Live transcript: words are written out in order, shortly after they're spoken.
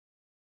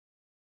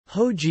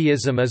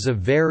Hoxhaism is a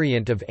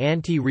variant of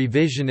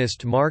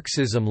anti-revisionist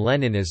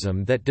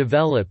Marxism-Leninism that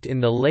developed in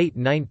the late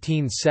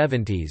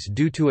 1970s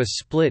due to a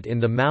split in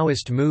the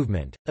Maoist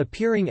movement,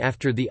 appearing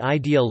after the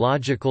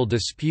ideological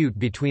dispute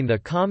between the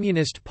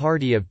Communist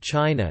Party of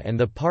China and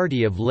the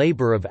Party of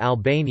Labour of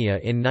Albania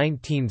in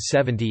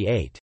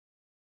 1978.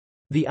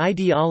 The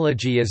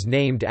ideology is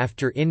named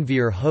after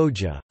Enver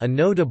Hoxha, a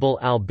notable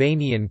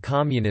Albanian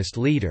communist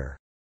leader.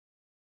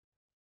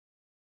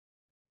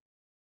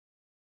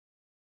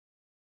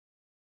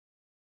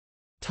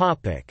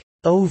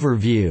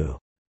 Overview.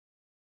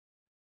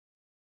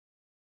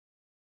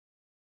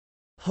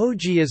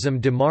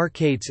 Hoxhaism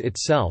demarcates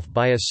itself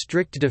by a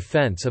strict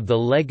defense of the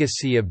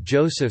legacy of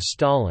Joseph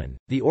Stalin,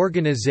 the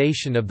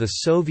organization of the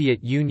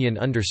Soviet Union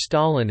under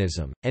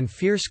Stalinism, and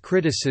fierce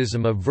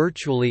criticism of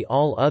virtually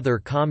all other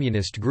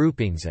communist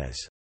groupings as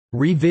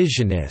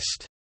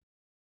revisionist.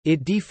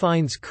 It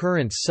defines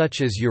currents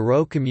such as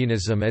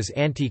Eurocommunism as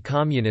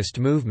anti-communist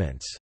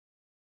movements.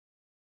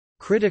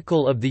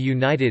 Critical of the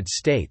United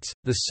States,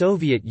 the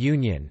Soviet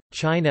Union,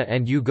 China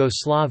and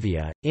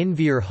Yugoslavia,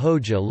 Enver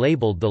Hoxha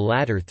labeled the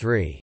latter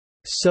three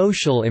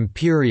 «social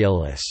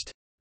imperialist»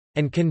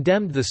 and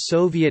condemned the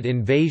Soviet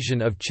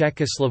invasion of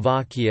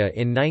Czechoslovakia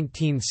in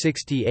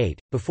 1968,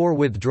 before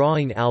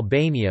withdrawing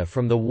Albania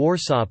from the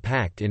Warsaw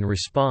Pact in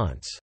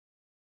response.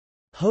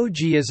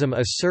 Hoxhaism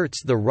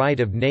asserts the right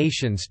of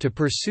nations to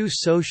pursue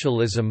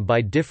socialism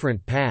by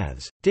different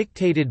paths,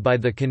 dictated by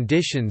the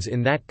conditions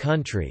in that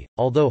country,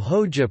 although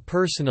Hoxha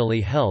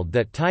personally held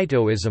that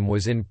Titoism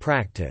was in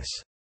practice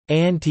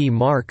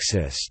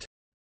anti-Marxist.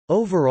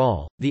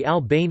 Overall, the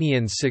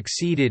Albanians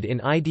succeeded in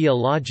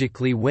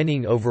ideologically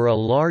winning over a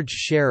large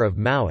share of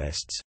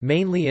Maoists,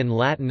 mainly in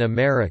Latin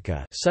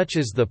America, such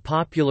as the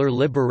Popular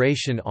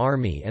Liberation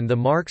Army and the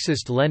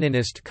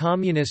Marxist-Leninist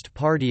Communist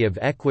Party of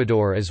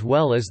Ecuador as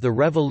well as the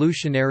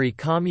Revolutionary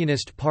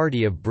Communist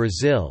Party of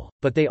Brazil,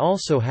 but they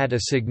also had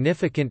a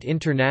significant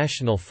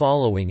international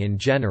following in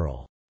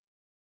general.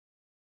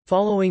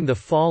 Following the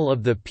fall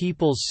of the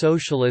People's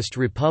Socialist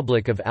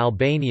Republic of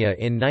Albania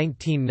in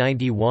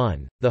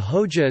 1991, the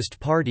Hoxhaist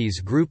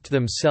parties grouped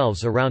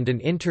themselves around an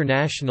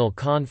international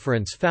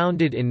conference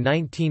founded in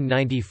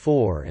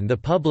 1994 and the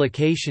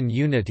publication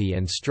Unity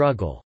and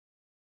Struggle.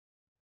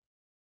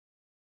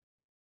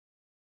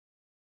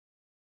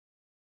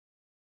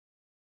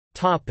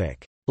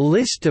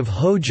 List of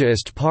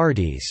Hoxhaist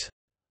parties.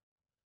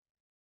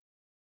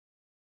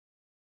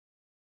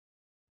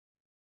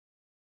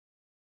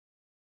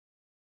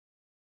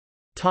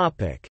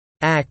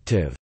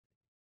 Active.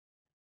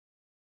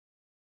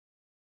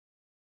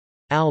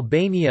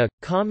 Albania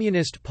 –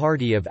 Communist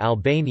Party of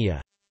Albania.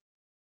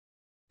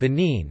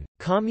 Benin –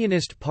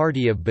 Communist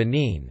Party of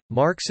Benin,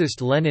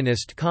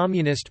 Marxist-Leninist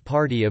Communist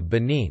Party of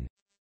Benin.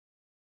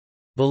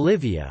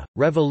 Bolivia –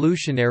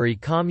 Revolutionary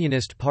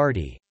Communist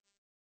Party.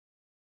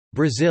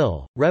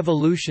 Brazil –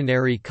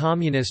 Revolutionary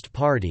Communist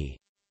Party.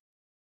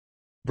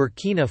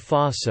 Burkina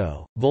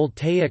Faso –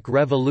 Voltaic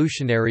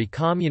Revolutionary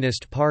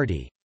Communist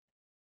Party.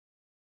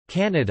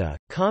 Canada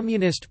 –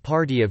 Communist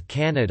Party of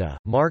Canada,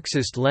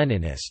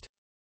 Marxist-Leninist.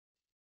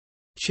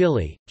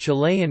 Chile –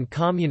 Chilean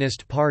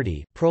Communist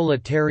Party,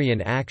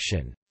 Proletarian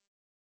Action.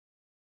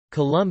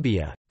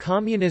 Colombia –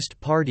 Communist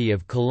Party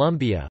of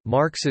Colombia,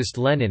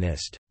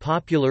 Marxist-Leninist,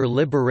 Popular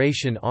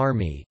Liberation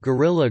Army,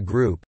 guerrilla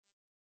group.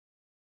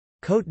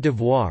 Côte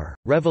d'Ivoire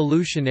 –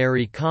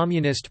 Revolutionary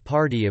Communist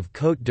Party of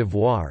Côte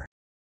d'Ivoire.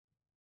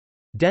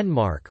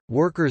 Denmark –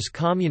 Workers'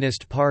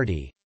 Communist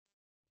Party.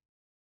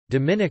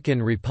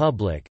 Dominican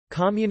Republic –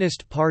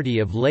 Communist Party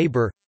of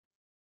Labour.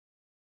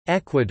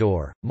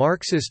 Ecuador –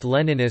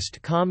 Marxist-Leninist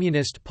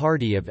Communist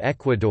Party of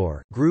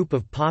Ecuador, group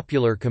of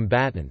popular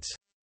combatants.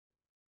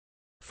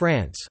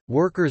 France –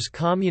 Workers'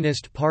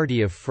 Communist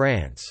Party of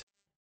France.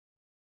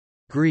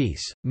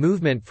 Greece –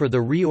 Movement for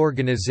the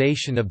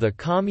Reorganization of the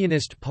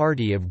Communist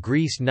Party of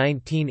Greece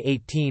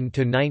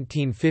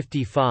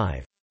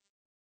 1918–1955.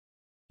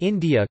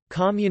 India –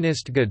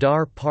 Communist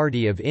Ghadar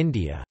Party of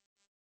India.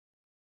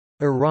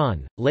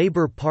 Iran –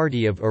 Labour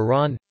Party of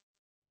Iran.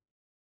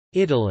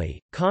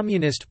 Italy –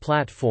 Communist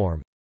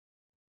Platform.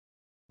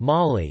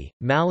 Mali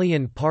 –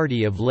 Malian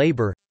Party of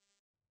Labour.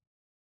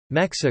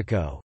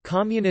 Mexico –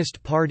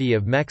 Communist Party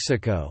of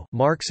Mexico,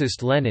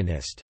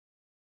 Marxist-Leninist.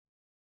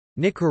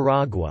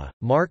 Nicaragua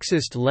 –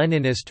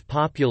 Marxist-Leninist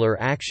Popular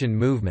Action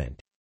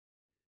Movement.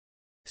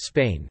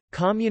 Spain –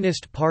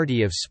 Communist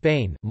Party of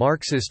Spain,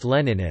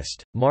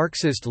 Marxist-Leninist,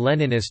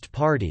 Marxist-Leninist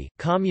Party,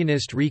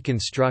 Communist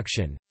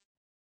Reconstruction.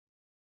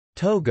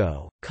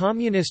 Togo –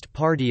 Communist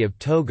Party of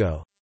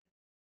Togo.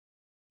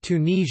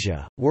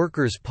 Tunisia –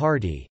 Workers'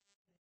 Party.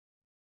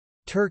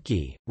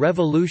 Turkey –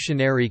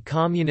 Revolutionary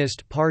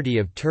Communist Party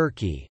of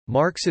Turkey,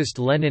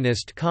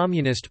 Marxist-Leninist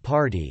Communist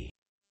Party.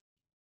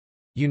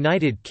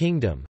 United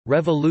Kingdom –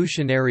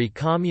 Revolutionary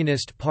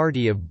Communist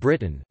Party of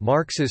Britain,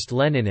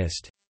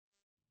 Marxist-Leninist.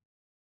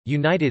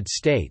 United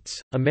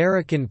States –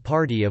 American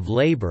Party of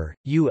Labor,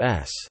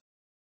 U.S.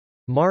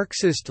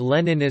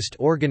 Marxist-Leninist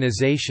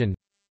Organization.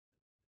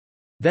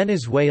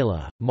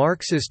 Venezuela,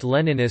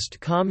 Marxist-Leninist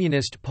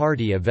Communist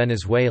Party of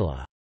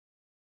Venezuela.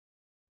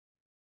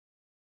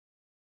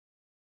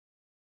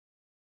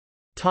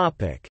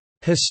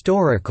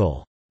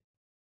 Historical.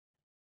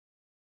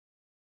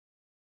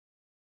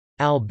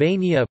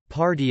 Albania –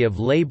 Party of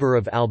Labour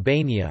of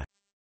Albania.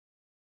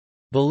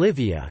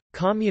 Bolivia –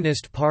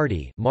 Communist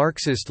Party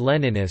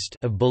Marxist-Leninist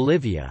of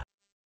Bolivia.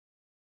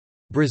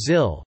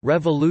 Brazil –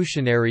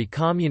 Revolutionary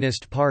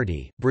Communist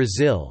Party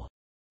Brazil.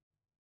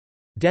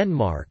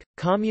 Denmark –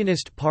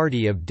 Communist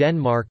Party of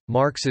Denmark –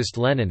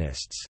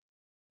 Marxist-Leninists.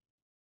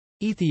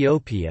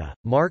 Ethiopia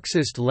 –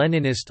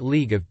 Marxist-Leninist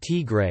League of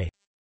Tigray.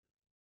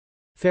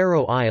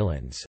 Faroe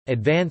Islands –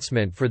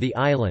 Advancement for the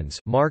Islands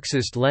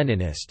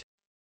Marxist-Leninist.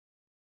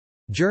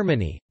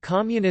 Germany –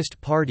 Communist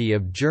Party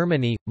of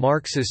Germany –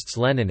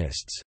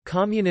 Marxists-Leninists,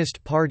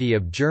 Communist Party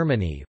of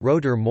Germany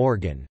Roter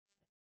Morgen.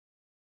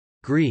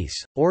 Greece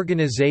 –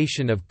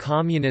 Organization of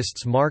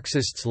Communists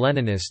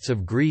Marxists-Leninists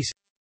of Greece.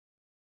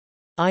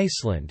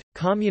 Iceland –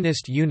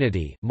 Communist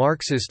Unity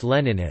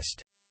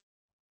Marxist-Leninist.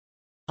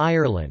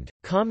 Ireland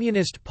 –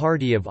 Communist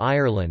Party of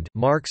Ireland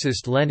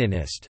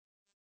Marxist-Leninist.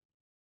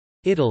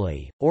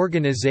 Italy –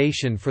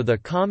 Organization for the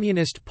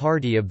Communist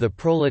Party of the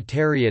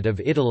Proletariat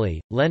of Italy,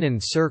 Lenin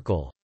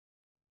Circle.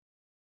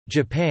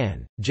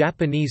 Japan –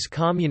 Japanese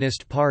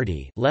Communist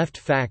Party Left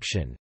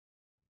Faction.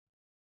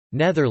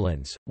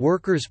 Netherlands –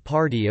 Workers'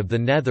 Party of the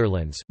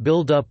Netherlands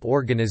Build-up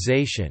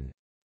Organization.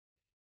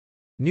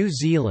 New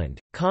Zealand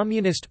 –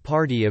 Communist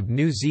Party of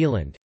New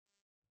Zealand.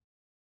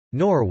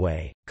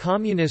 Norway –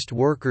 Communist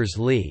Workers'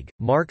 League,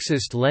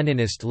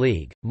 Marxist-Leninist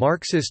League,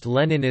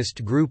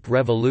 Marxist-Leninist Group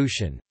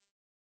Revolution.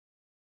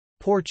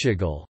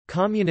 Portugal –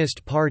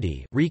 Communist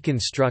Party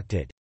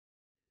reconstructed.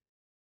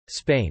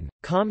 Spain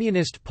 –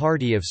 Communist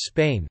Party of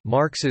Spain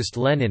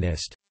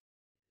Marxist-Leninist.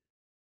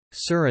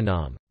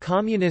 Suriname –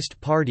 Communist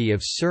Party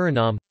of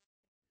Suriname.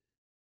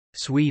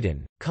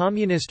 Sweden –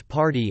 Communist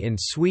Party in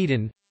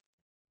Sweden.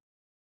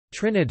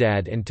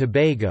 Trinidad and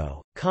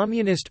Tobago –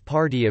 Communist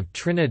Party of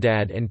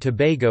Trinidad and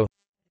Tobago.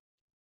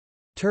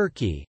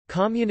 Turkey –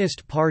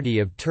 Communist Party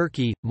of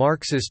Turkey –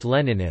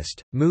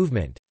 Marxist-Leninist,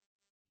 movement.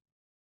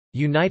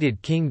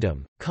 United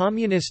Kingdom –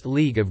 Communist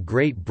League of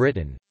Great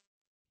Britain.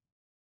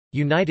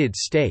 United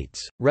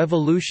States –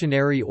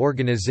 Revolutionary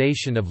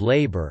Organization of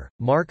Labor,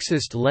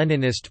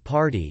 Marxist-Leninist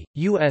Party,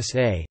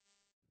 USA.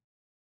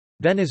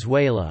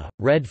 Venezuela –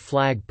 Red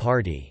Flag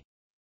Party.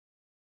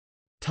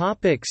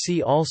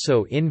 See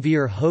also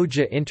Enver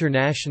Hoxha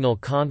International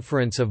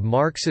Conference of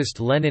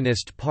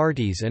Marxist-Leninist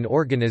Parties and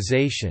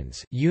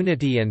Organizations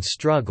Unity and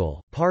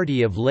Struggle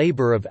Party of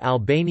Labour of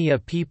Albania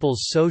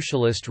People's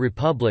Socialist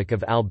Republic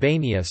of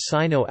Albania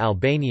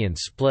Sino-Albanian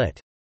split